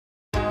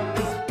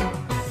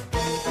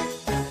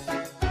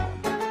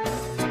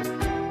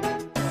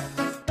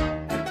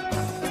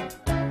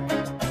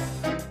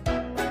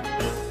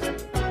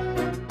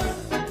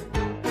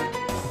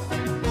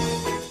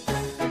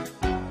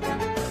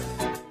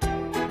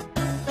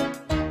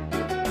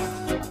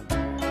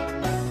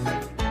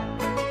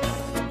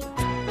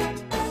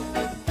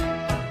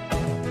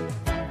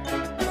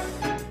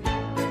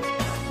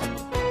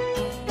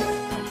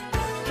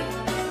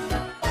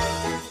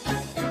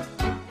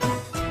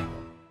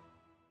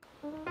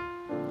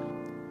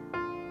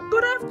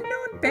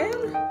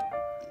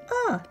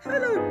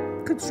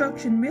Hello,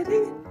 Construction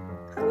Millie.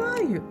 How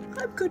are you?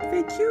 I'm good,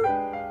 thank you.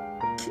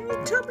 Can you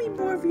tell me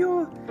more of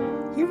your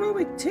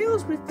heroic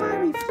tales with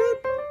Fiery Flynn?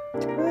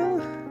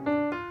 Well,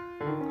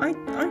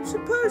 I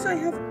suppose I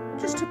have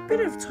just a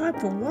bit of time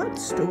for one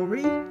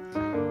story.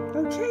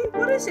 Okay,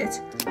 what is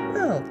it?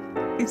 Well,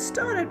 it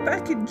started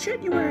back in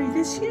January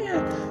this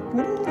year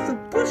when all the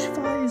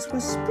bushfires were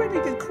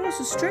spreading across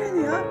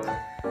Australia.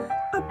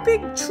 A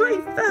big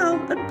tree fell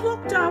and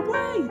blocked our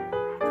way.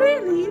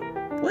 Really?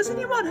 Was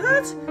anyone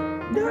hurt?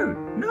 No,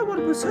 no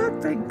one was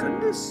hurt, thank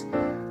goodness.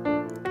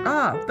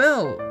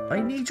 Belle, I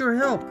need your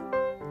help.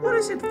 What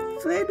is it,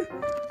 Flynn?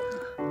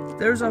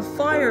 There's a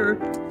fire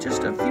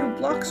just a few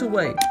blocks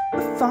away.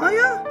 A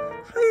fire?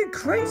 Are you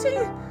crazy?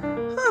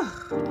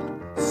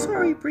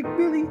 Sorry, Brick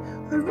Millie.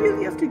 I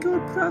really have to go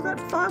and put out that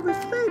fire with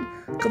Flynn.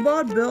 Come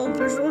on, Belle.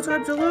 There's no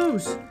time to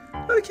lose.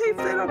 Okay,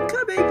 Flynn, I'm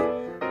coming.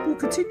 We'll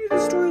continue the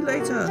story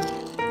later.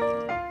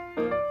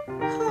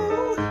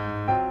 Oh,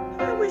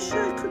 I wish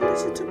I could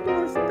listen to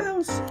more of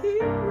Belle's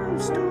hero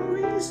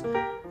stories.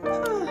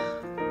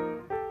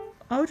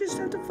 I'll just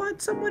have to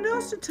find someone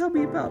else to tell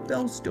me about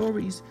Belle's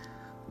stories.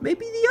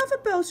 Maybe the other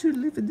Bells who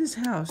live in this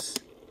house.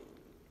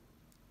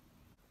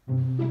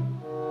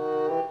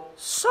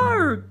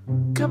 So,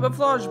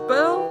 Camouflage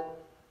Belle,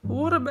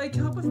 want to make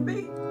up with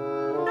me?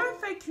 No,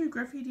 thank you,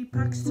 Graffiti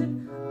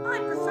Paxton. I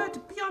prefer to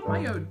be on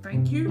my own,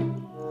 thank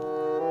you.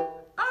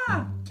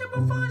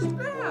 Camouflage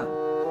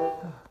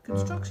Belle.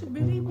 Construction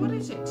Millie, what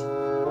is it?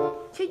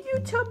 Can you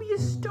tell me a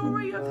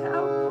story of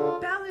how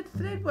Belle and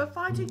Flynn were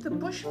fighting the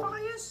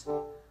bushfires?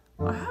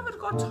 I haven't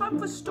got time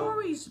for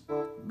stories,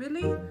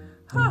 Millie.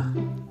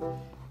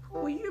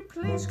 Will you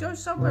please go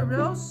somewhere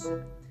else?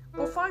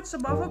 Or find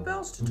some other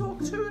Bells to talk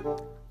to?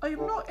 I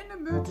am not in the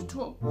mood to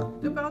talk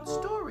about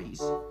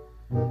stories.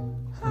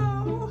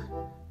 Oh,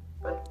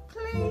 but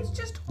please,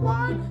 just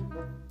one.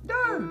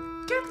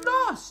 No, get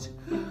lost.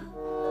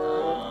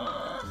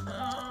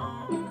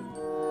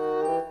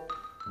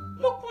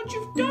 Look what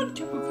you've done,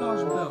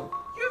 Camouflage Belle.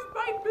 You've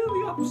made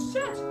Millie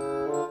upset.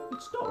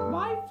 It's not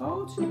my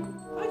fault.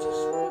 I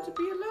just want to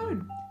be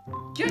alone.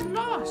 Get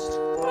lost.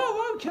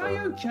 Oh, okay.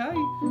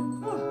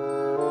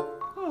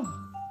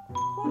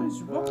 What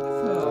is wrong with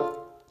her?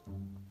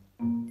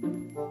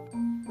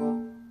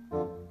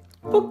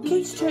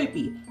 Bookcase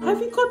Toby, have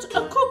you got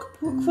a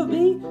cookbook for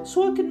me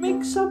so I can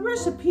make some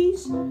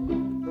recipes?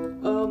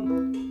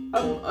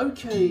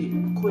 Okay,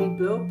 Queen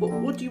Belle, but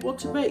what do you want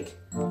to make?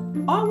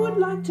 I would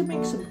like to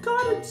make some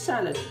garden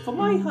salad for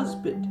my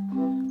husband.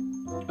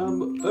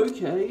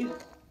 Okay.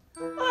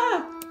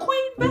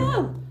 Queen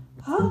Belle!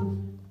 Huh?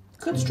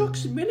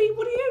 Construction Millie,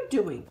 what are you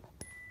doing?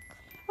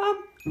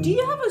 Do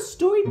you have a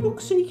storybook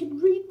so you can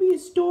read me a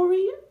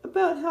story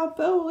about how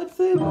Belle and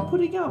Flynn were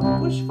putting out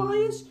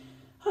bushfires?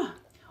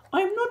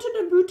 I'm not in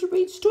the mood to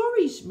read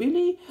stories,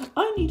 Millie.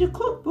 I need a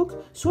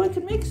cookbook so I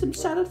can make some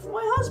salad for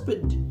my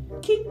husband,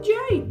 King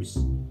James.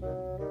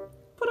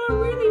 But I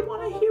really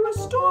want to hear a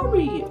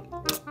story.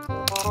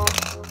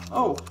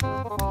 Oh,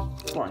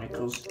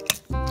 barnacles.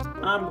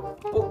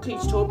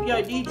 Bookcase Toby,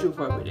 I need you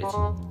for a minute.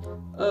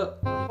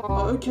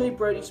 Okay,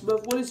 Brady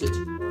Smith, what is it?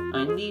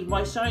 I need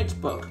my science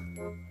book.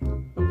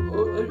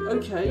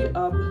 Okay,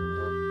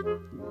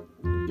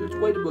 just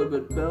wait a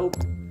moment, Belle.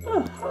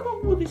 How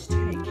long will this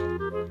take?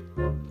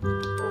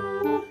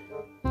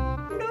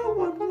 No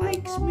one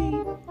likes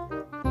me.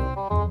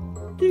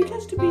 There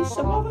has to be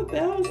some other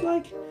Bells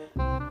like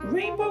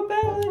Rainbow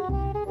Belle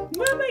and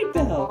Mermaid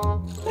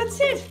Belle. That's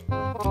it.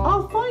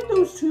 I'll find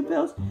those two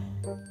Bells,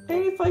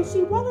 and if I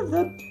see one of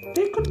them,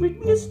 they could read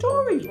me a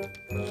story.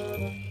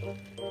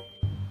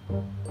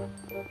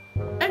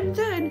 And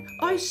then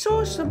I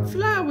saw some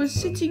flowers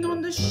sitting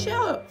on the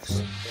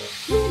shelves.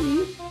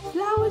 Really?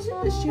 Flowers in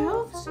the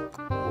shelves?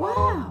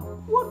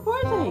 Wow, what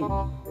were they?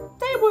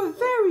 They were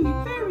very,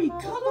 very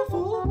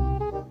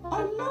colourful.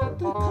 I loved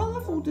the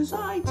colourful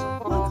designs,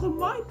 like on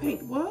my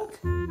paintwork.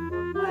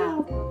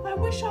 Wow, I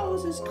wish I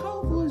was as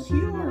colourful as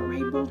you are,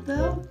 Rainbow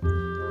Belle.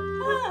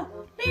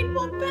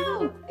 Rainbow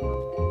Belle.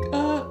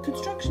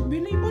 Construction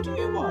Millie, what do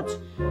you want?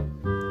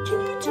 Can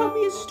you tell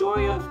me a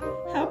story of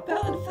how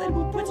Belle and Flynn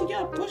were putting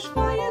out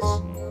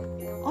bushfires?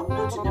 I'm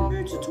not in the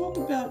mood to talk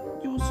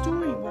about your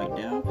story right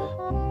now.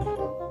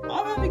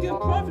 I'm having a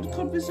private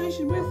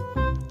conversation with...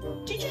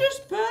 Did you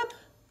just burp?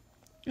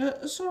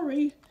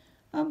 Sorry.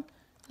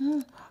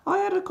 I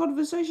had a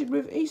conversation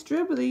with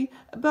E16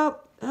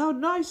 about how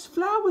nice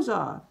flowers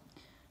are.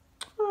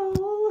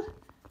 Oh,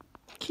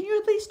 can you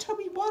at least tell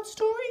me one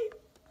story?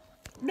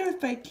 No,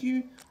 thank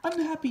you. I'm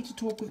happy to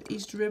talk with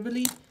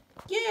E16.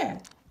 Yeah.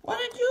 Why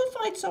don't you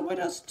find someone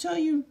else to tell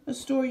you a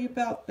story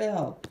about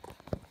Belle?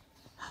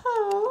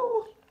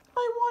 Oh,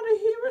 I want to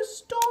hear a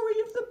story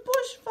of the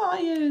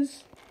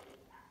bushfires.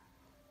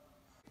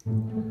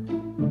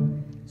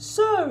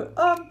 So,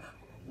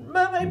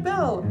 Mermaid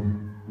Belle,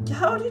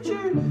 how did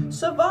you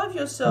survive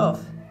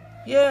yourself?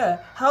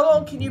 Yeah, how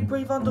long can you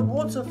breathe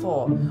underwater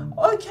for?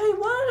 Okay,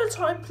 one at a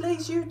time,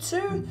 please, you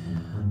two.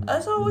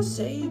 as I was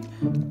saying,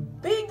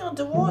 being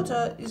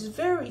underwater is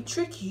very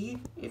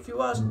tricky, if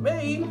you ask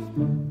me.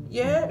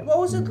 Yeah, what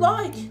was it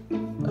like?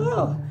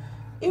 Oh,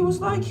 it was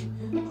like,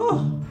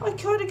 I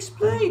can't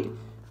explain.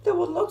 There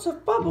were lots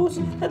of bubbles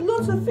and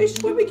lots of fish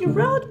swimming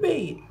around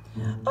me.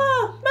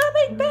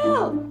 Mermaid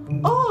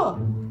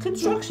Belle!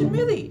 Construction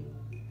Millie!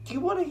 Do you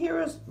want to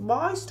hear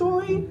my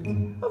story?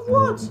 Of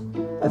what?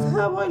 Of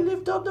how I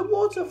lived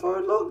underwater for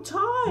a long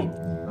time.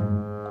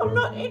 I'm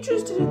not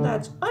interested in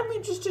that. I'm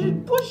interested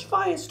in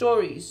bushfire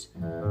stories.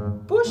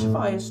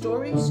 Bushfire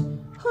stories?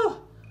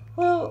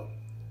 Well,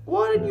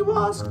 why didn't you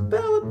ask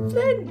Belle and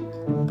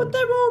Flynn? But they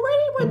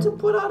already went to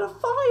put out a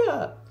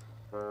fire.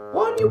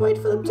 Why don't you wait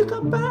for them to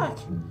come back?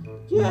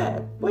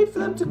 Yeah, wait for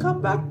them to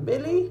come back,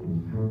 Millie.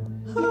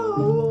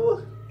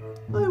 Oh,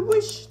 I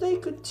wish they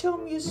could tell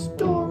me a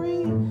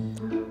story.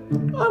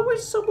 I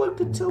wish someone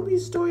could tell me a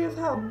story of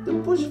how the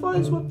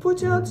bushfires were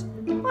put out.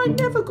 I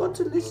never got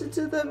to listen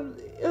to them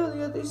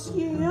earlier this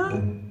year.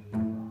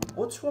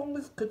 What's wrong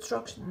with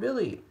Construction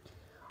Millie?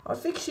 I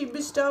think she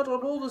missed out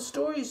on all the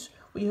stories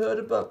we heard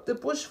about the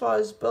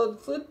bushfires Belle and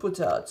Flynn put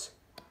out.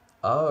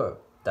 Oh,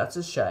 that's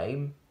a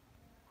shame.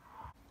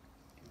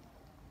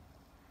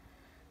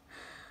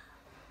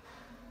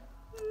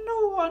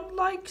 No one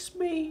likes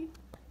me.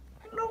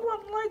 No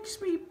one likes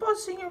me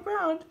buzzing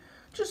around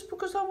just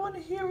because I want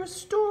to hear a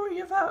story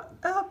of how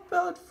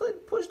Belle and Flynn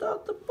pushed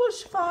out the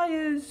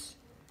bushfires.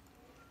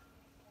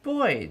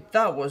 Boy,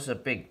 that was a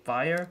big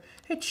fire.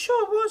 It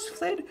sure was,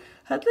 Flynn.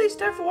 At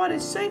least everyone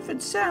is safe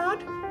and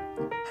sound.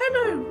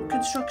 Hello,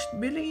 Construction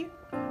Millie.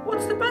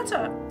 What's the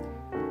matter?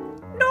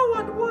 No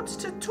one wants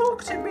to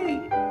talk to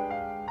me.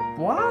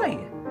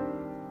 Why?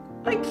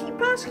 I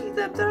keep asking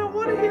them that I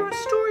want to hear a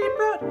story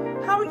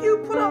about how you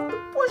put out the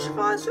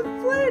bushfires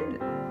with Flynn.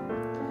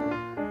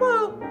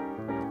 Well,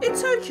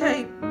 it's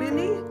okay,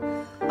 Millie.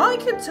 I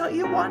can tell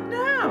you one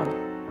now.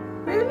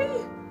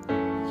 Really?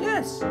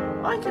 Yes,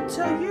 I can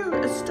tell you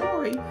a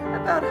story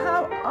about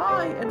how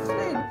I and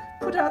Flynn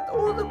put out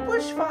all the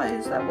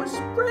bushfires that were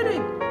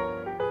spreading.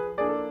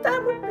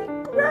 That would be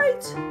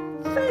great.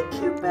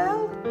 Thank you,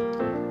 Belle.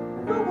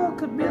 You're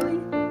welcome,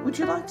 Millie. Would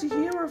you like to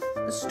hear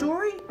a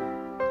story?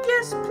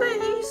 Yes,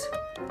 please.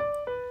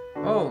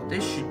 Oh,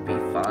 this should be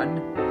fun.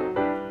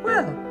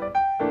 Well,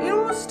 it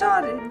all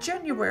started in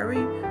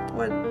January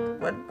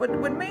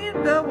when me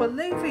and Belle were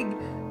leaving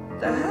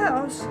the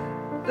house.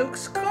 The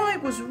sky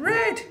was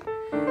red,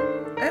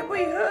 and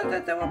we heard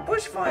that there were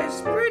bushfires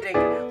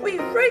spreading. We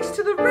raced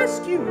to the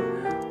rescue.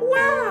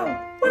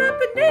 Wow, what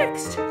happened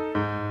next?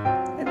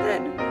 And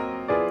then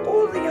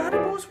all the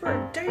animals were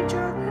in danger,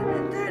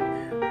 and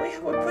then we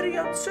were putting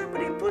out so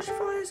many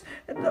bushfires,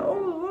 and a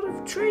lot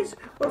of trees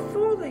were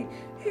falling.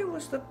 It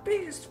was the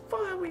biggest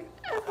fire we've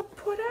ever put